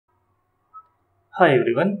Hi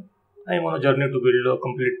everyone, I am on a journey to build a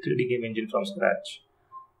complete 3D game engine from scratch,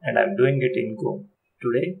 and I am doing it in Go.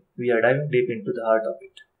 Today, we are diving deep into the heart of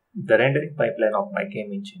it, the rendering pipeline of my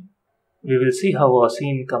game engine. We will see how a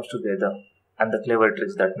scene comes together and the clever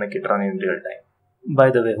tricks that make it run in real time.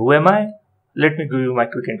 By the way, who am I? Let me give you my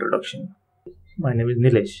quick introduction. My name is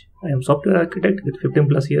Nilesh. I am software architect with 15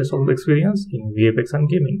 plus years of experience in VFX and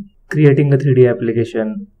Gaming. Creating a 3D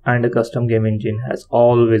application and a custom game engine has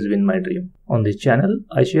always been my dream. On this channel,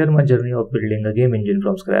 I share my journey of building a game engine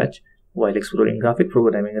from scratch while exploring graphic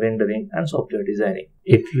programming, rendering, and software designing.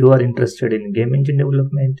 If you are interested in game engine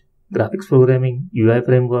development, graphics programming, UI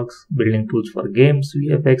frameworks, building tools for games,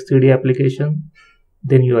 VFX, 3D application,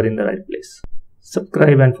 then you are in the right place.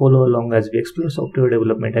 Subscribe and follow along as we explore software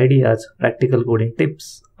development ideas, practical coding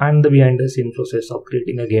tips, and the behind-the-scenes process of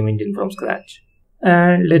creating a game engine from scratch.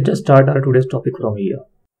 And let's just start our today's topic from here.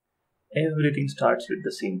 Everything starts with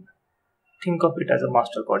the scene. Think of it as a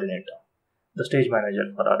master coordinator, the stage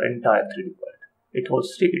manager for our entire 3D world. It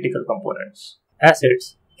holds three critical components: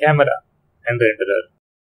 assets, camera, and renderer.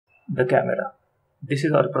 The camera. This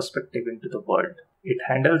is our perspective into the world. It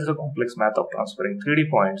handles the complex math of transferring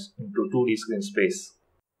 3D points into 2D screen space.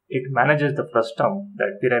 It manages the frustum,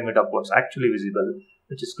 that pyramid of what's actually visible,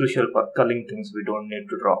 which is crucial for culling things we don't need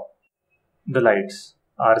to draw. The lights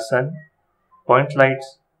are sun, point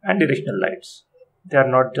lights, and directional lights. They are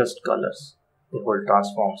not just colors. They hold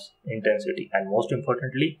transforms, intensity, and most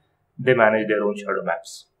importantly, they manage their own shadow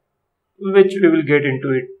maps, which we will get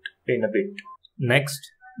into it in a bit.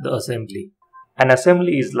 Next, the assembly. An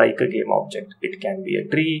assembly is like a game object. It can be a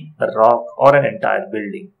tree, a rock, or an entire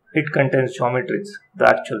building. It contains geometries, the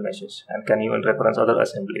actual meshes, and can even reference other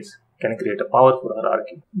assemblies. Can create a powerful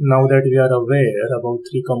hierarchy. Now that we are aware about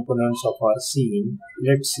three components of our scene,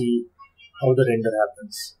 let's see how the render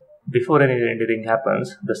happens. Before any rendering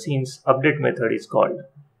happens, the scene's update method is called.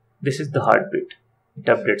 This is the heartbeat. It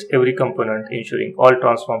updates every component, ensuring all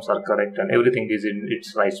transforms are correct and everything is in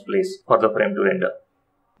its right place for the frame to render.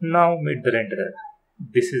 Now meet the renderer.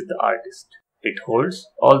 This is the artist. It holds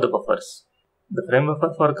all the buffers. The frame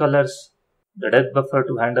buffer for colors, the depth buffer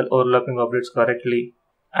to handle overlapping objects correctly,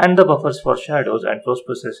 and the buffers for shadows and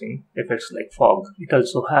post-processing effects like fog. It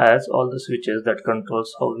also has all the switches that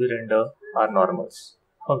controls how we render our normals,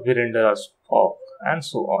 how we render our fog, and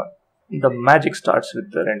so on. The magic starts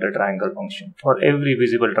with the RenderTriangleFunction. For every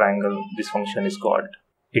visible triangle, this function is called.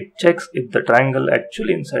 It checks if the triangle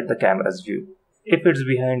actually inside the camera's view. If it's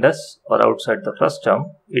behind us or outside the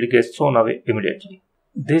frustum, it gets thrown away immediately.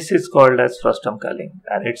 This is called as frustum culling,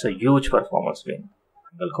 and it's a huge performance win.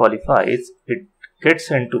 Triangle qualifies, it gets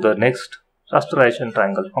sent to the next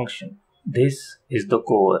RasterizeTriangleFunction. This is the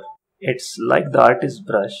core. It's like the artist's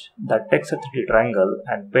brush that takes a 3D triangle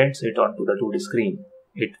and paints it onto the 2D screen.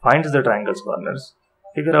 It finds the triangle's corners,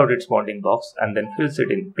 figures out its bounding box, and then fills it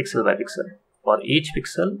in pixel by pixel. For each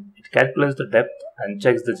pixel, it calculates the depth and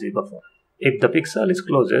checks the Z buffer. If the pixel is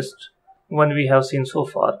closest one we have seen so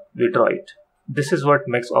far, we draw it. This is what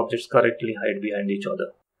makes objects correctly hide behind each other.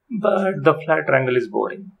 But the flat triangle is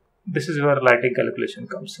boring. This is where lighting calculation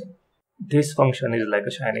comes in. This function is like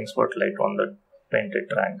a shining spotlight on the painted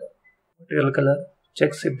triangle. Material color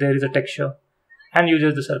checks if there is a texture and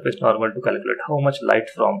uses the surface normal to calculate how much light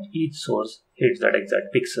from each source hits that exact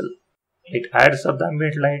pixel. It adds up the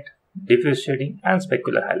ambient light, diffuse shading, and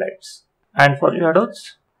specular highlights. And for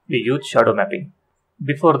shadows, we use shadow mapping.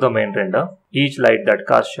 Before the main render, each light that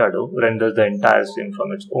casts shadow renders the entire scene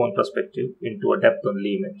from its own perspective into a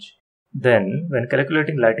depth-only image. Then, when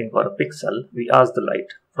calculating lighting for a pixel, we ask the light,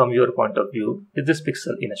 from your point of view, is this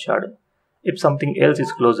pixel in a shadow? If something else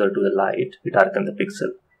is closer to the light, we darken the pixel.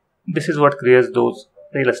 This is what creates those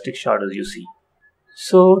realistic shadows you see.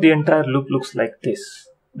 So, the entire loop looks like this.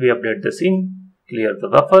 We update the scene, clear the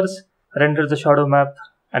buffers, render the shadow map,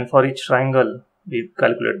 and for each triangle, we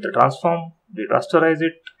calculate the transform, we rasterize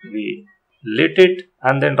it, we lit it,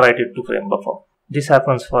 and then write it to frame buffer. This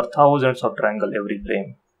happens for thousands of triangles every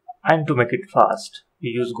frame. And to make it fast, we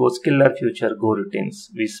use Go's killer feature Go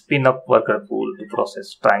routines. We spin up worker pool to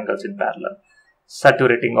process triangles in parallel,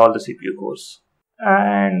 saturating all the CPU cores.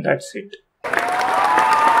 And that's it.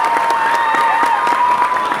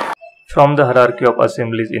 From the hierarchy of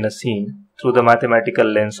assemblies in a scene, through the mathematical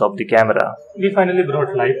lens of the camera, we finally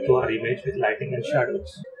brought life to our image with lighting and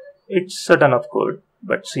shadows. It's a ton of code,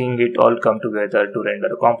 but seeing it all come together to render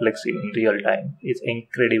a complex scene in real time is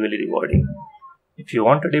incredibly rewarding. If you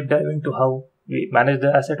want to deep dive into how we manage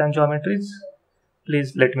the asset and geometries,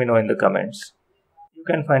 please let me know in the comments. You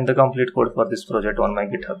can find the complete code for this project on my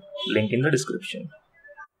GitHub, link in the description.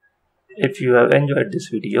 If you have enjoyed this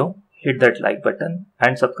video, hit that like button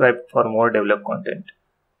and subscribe for more developed content.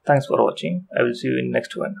 Thanks for watching. I will see you in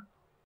next one.